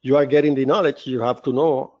 you are getting the knowledge. You have to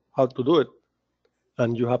know how to do it.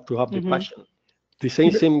 And you have to have the passion. The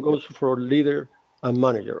same goes for leader and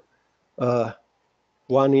manager.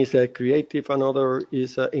 One is a creative, another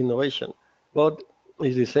is innovation, but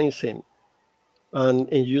it's the same thing. And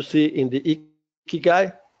you see in the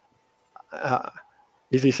Ikigai,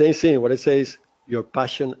 it's the same thing. What it says, your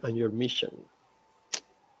passion and your mission.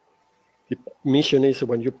 The mission is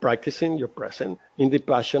when you're practicing, you're present. And the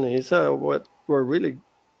passion is what will really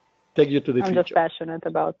take you to the future. I'm just passionate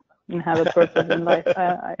about and have a purpose in life.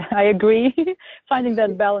 I agree. Finding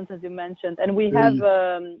that balance, as you mentioned. And we have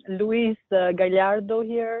Luis Gallardo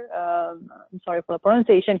here. I'm sorry for the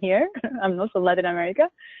pronunciation here. I'm not from Latin America.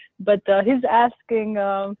 But he's asking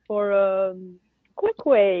for a quick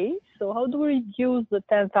way. So how do we reduce the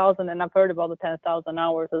 10,000? And I've heard about the 10,000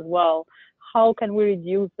 hours as well. How can we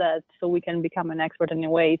reduce that so we can become an expert in a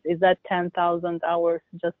way? Is that 10,000 hours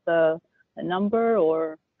just a number,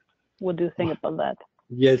 or what do you think about that?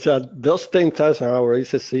 Yes, those 10,000 hours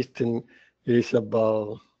is a system is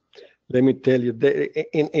about, let me tell you,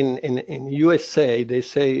 in USA, they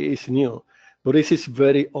say it's new, but this is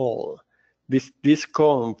very old. This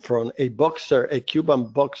comes from a boxer, a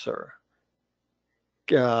Cuban boxer.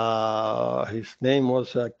 His name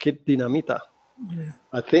was Kid Dinamita,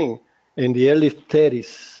 I think, in the early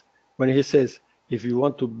 30s, when he says, if you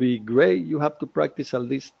want to be great, you have to practice at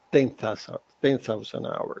least 10,000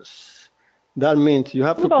 hours. That means you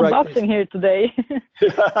have to practice. Boxing here today.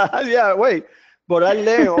 Yeah, wait. But I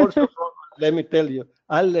learned also, let me tell you,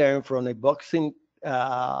 I learned from a boxing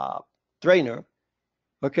trainer.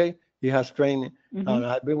 Okay, he has trained, and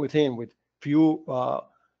I've been with him with few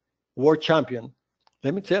world champion.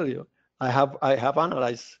 Let me tell you, I have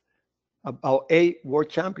analyzed about 8 world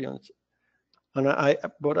champions, and I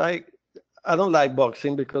don't like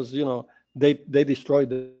boxing because they destroy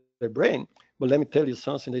their brain. But let me tell you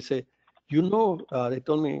something. They say, they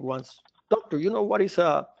told me once, doctor, you know what is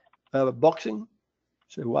boxing? I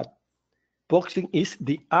said, what? Boxing is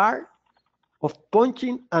the art of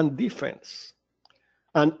punching and defense.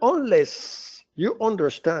 And unless you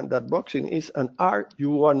understand that boxing is an art,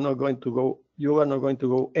 you are not going to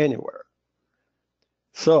go anywhere.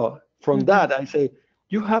 So from that, I say,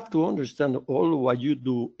 you have to understand all what you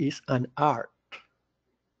do is an art.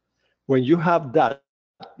 When you have that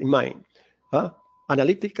in mind,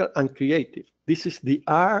 analytical and creative, this is the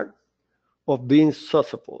art of being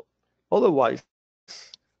successful. Otherwise,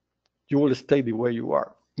 you will stay the way you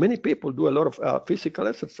are. Many people do a lot of physical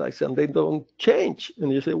exercise and they don't change.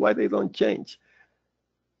 And you say, why they don't change?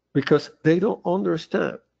 Because they don't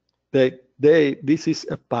understand that this is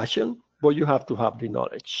a passion, but you have to have the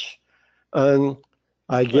knowledge. And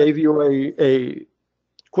I gave you a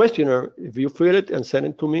questionnaire. If you fill it and send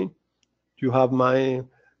it to me, you have my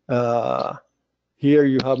here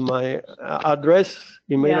you have my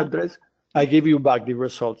email address. I give you back the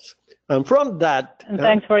results. And from that, and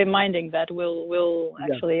thanks for reminding that. We'll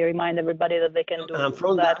actually remind everybody that they can do and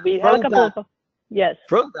from that. We have a couple of yes.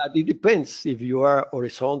 From that, it depends if you are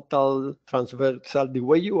horizontal, transversal, the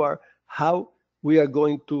way you are, how we are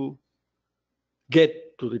going to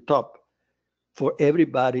get to the top. For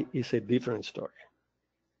everybody is a different story.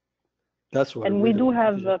 That's what. And we do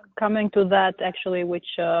have coming to that actually, which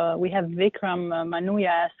we have Vikram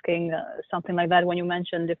Manuya asking something like that when you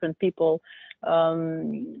mention different people.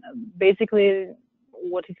 Basically,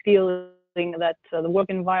 what he's feeling that the work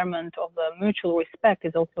environment of the mutual respect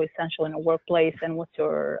is also essential in a workplace. And what's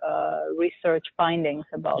your research findings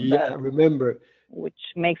about that? Yeah, remember. Which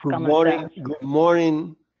makes common sense. Good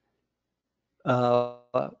morning.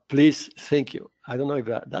 Please, thank you. I don't know if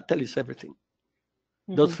that tells everything.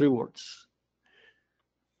 Those 3 words.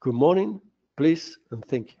 Good morning, please, and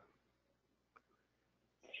thank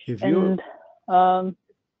you. If you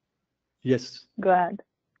yes. Go ahead.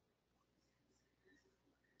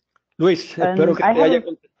 Luis, espero que te haya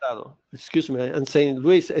contestado. excuse me, I'm saying,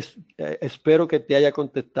 Luis, espero que te haya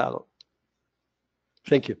contestado.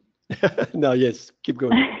 Thank you. No, yes, keep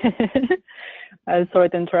going. I'm sorry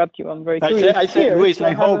to interrupt you. I'm very curious. I said, Luis, so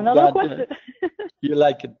I hope another that question. you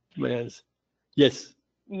like it, man. Yes.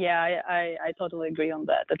 Yeah, I totally agree on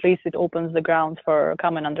that. At least it opens the grounds for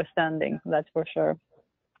common understanding. That's for sure.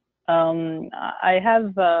 I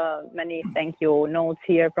have many thank you notes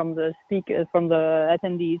here from the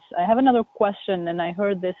attendees. I have another question, and I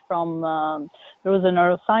heard this from there was a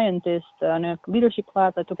neuroscientist in a leadership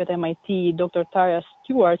class I took at MIT, Dr. Tara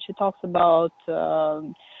Stewart. She talks about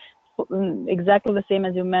exactly the same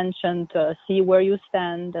as you mentioned, see where you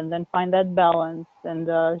stand and then find that balance. And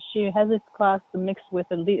she has this class mixed with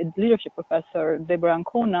a leadership professor, Deborah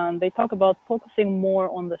Ancona, and they talk about focusing more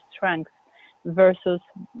on the strengths versus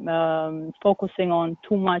focusing on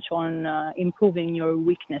too much on improving your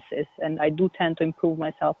weaknesses. And I do tend to improve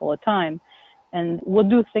myself all the time. And what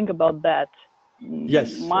do you think about that?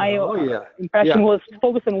 Yes. My impression was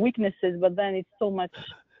focus on weaknesses, but then it's so much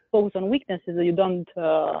focus on weaknesses that you don't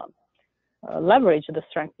leverage the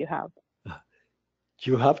strength you have.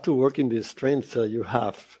 You have to work in the strengths you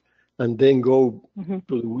have and then go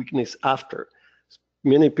to the weakness after.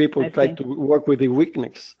 Many people try to work with the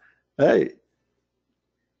weakness. Hey,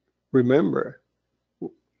 remember,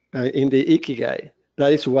 in the Ikigai,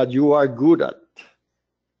 that is what you are good at.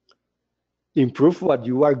 Improve what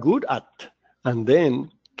you are good at, and then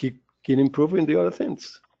keep improving the other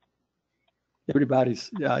things. Everybody's,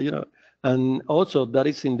 and also that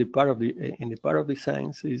is in the part of the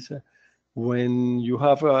science is when you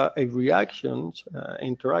have interactions,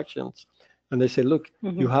 and they say, look,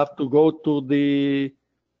 you have to go to the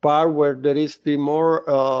part where there is the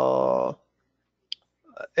more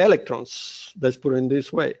electrons, let's put it in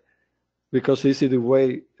this way, because this is the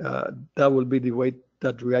way, that will be the way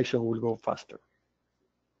that reaction will go faster.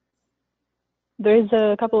 There is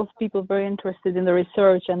a couple of people very interested in the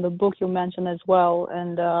research and the book you mentioned as well.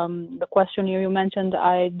 And the questionnaire you mentioned,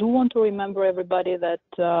 I do want to remember everybody that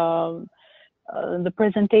the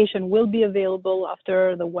presentation will be available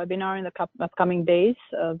after the webinar in the upcoming days,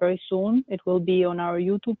 very soon. It will be on our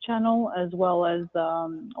YouTube channel as well as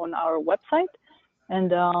on our website.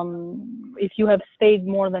 And if you have stayed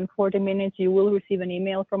more than 40 minutes, you will receive an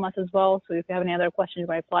email from us as well. So if you have any other questions, you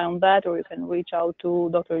can reply on that, or you can reach out to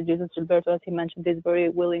Dr. Jesus Gilberto, as he mentioned, is very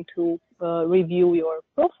willing to review your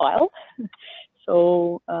profile.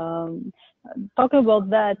 So talking about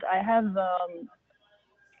that, I have a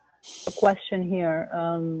question here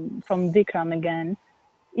from Vikram again.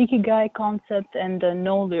 Ikigai concept and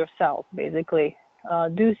know yourself, basically.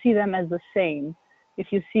 Do you see them as the same?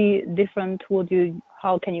 If you see different,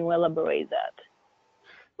 how can you elaborate that?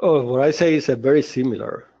 Oh, what I say is very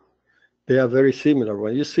similar. They are very similar.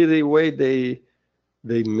 When you see the way they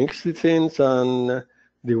mix the things and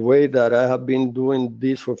the way that I have been doing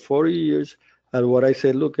this for 40 years, and what I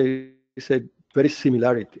say, look, it's a very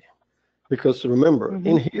similarity. Because remember,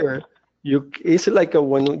 in here, it's like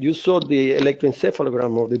when you saw the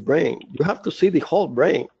electroencephalogram of the brain, you have to see the whole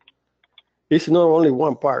brain. It's not only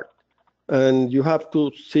one part. And you have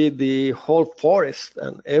to see the whole forest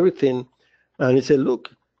and everything. And he said, look,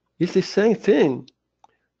 it's the same thing.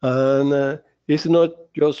 And it's not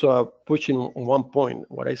just pushing on one point.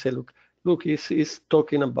 What I say, look, it's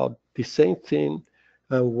talking about the same thing.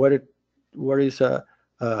 Where is when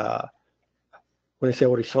I say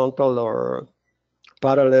horizontal or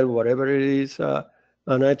parallel, whatever it is.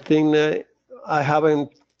 And I think I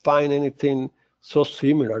haven't found anything so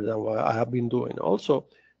similar than what I have been doing. Also,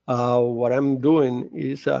 what I'm doing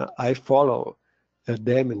is I follow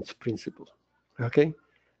Demon's principle, okay?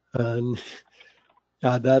 And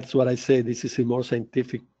that's what I say. This is a more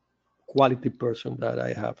scientific quality person that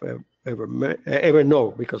I have ever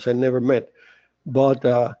know, because I never met. But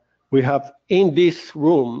we have in this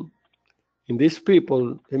room, in these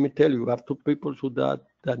people, let me tell you, we have two people who that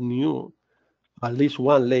knew. At least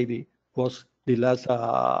one lady was the last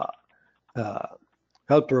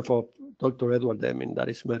helper of Dr. Edward Deming, that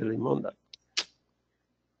is Marilyn Monda.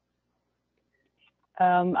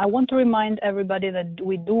 I want to remind everybody that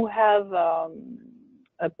we do have a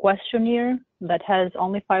questionnaire that has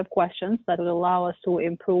only 5 questions that will allow us to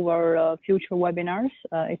improve our future webinars.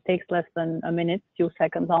 It takes less than a minute, few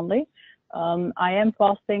seconds only. I am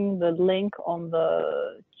posting the link on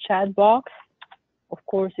the chat box. Of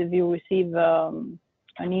course, if you receive an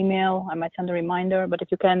email, I might send a reminder, but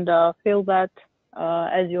if you can fill that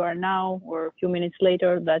as you are now or a few minutes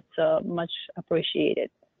later, that's much appreciated.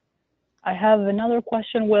 I have another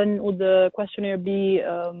question. When would the questionnaire be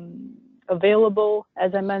available?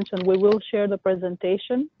 As I mentioned, we will share the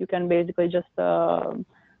presentation. You can basically just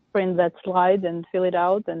print that slide and fill it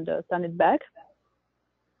out and send it back.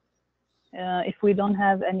 If we don't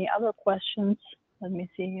have any other questions, let me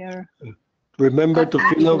see here. Remember to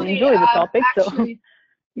fill out. Enjoy the topic. Actually, So,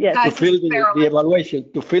 yes. To fill the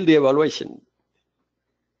evaluation. To fill the evaluation.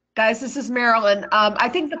 Guys, this is Marilyn. I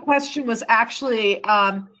think the question was actually,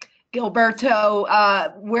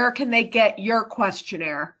 Gilberto, where can they get your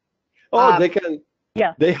questionnaire? Oh, they can.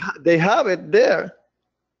 Yeah. They have it there.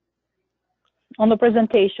 On the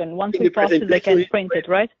presentation. Once we post it, they can print it,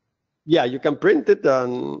 right? Yeah, you can print it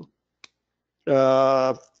and.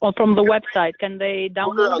 Or from the website, can they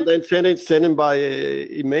download and then send it by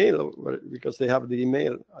email, because they have the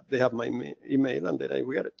email. They have my email, and then I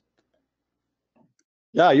get it.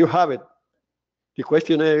 Yeah, you have it. The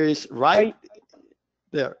questionnaire is right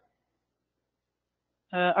there.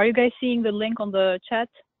 Are you guys seeing the link on the chat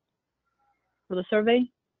for the survey?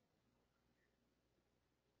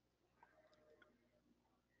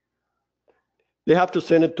 They have to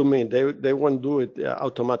send it to me. They won't do it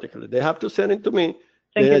automatically. They have to send it to me.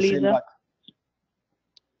 Thank you, Lisa.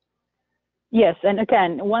 Yes, and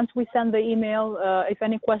again, once we send the email, if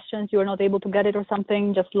any questions, you're not able to get it or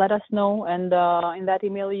something, just let us know. And in that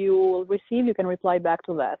email you will receive, you can reply back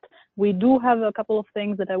to that. We do have a couple of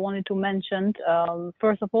things that I wanted to mention.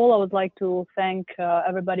 First of all, I would like to thank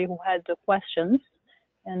everybody who had the questions.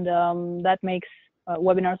 And that makes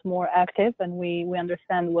webinars more active, and we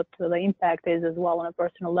understand what the impact is as well on a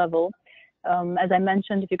personal level. As I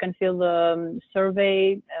mentioned, if you can fill the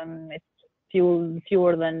survey, it's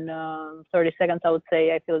fewer than 30 seconds, I would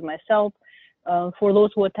say. I feel it myself. For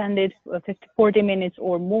those who attended 40 minutes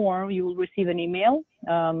or more, you will receive an email,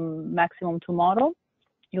 maximum tomorrow.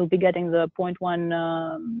 You'll be getting the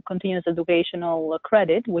 0.1 continuous educational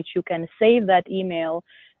credit, which you can save that email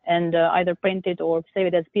and either print it or save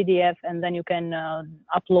it as PDF, and then you can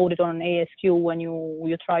upload it on an ASQ when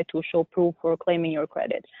you try to show proof for claiming your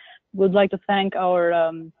credit. We'd like to thank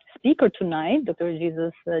our speaker tonight, Dr.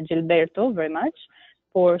 Jesus Gilberto, very much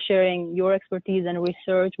for sharing your expertise and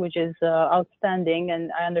research, which is outstanding,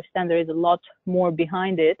 and I understand there is a lot more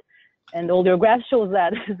behind it, and all your graphs shows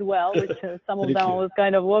that as well, which some of them was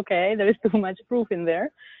kind of, okay, there is too much proof in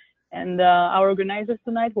there. And our organizers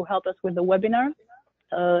tonight who helped us with the webinar.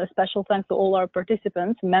 A special thanks to all our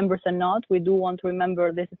participants, members and not. We do want to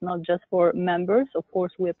remember this is not just for members. Of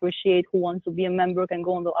course, we appreciate who wants to be a member can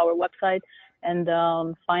go on our website and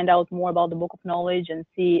find out more about the Book of Knowledge and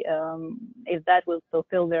see if that will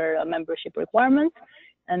fulfill their membership requirements.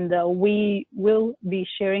 And we will be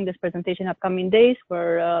sharing this presentation upcoming days.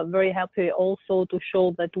 We're very happy also to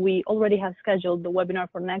show that we already have scheduled the webinar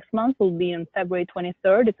for next month. Will be on February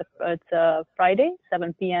 23rd. It's a Friday,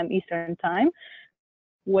 7 p.m. Eastern Time,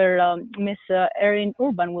 where Miss Erin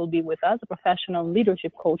Urban will be with us, a professional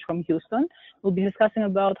leadership coach from Houston. We'll be discussing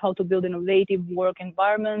about how to build innovative work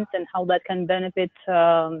environments and how that can benefit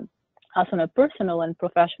us on a personal and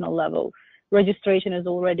professional level. Registration is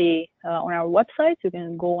already on our website. You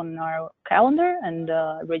can go on our calendar and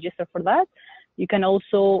register for that. You can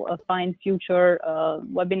also find future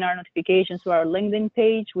webinar notifications to our LinkedIn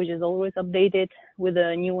page, which is always updated with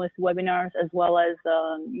the newest webinars, as well as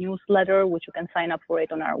a newsletter, which you can sign up for it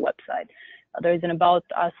on our website. There is an About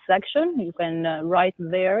Us section. You can write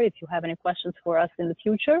there if you have any questions for us in the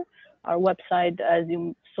future. Our website, as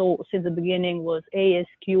you saw since the beginning, was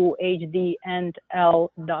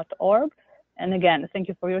asqhdandl.org. And again, thank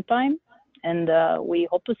you for your time, and we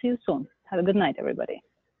hope to see you soon. Have a good night, everybody.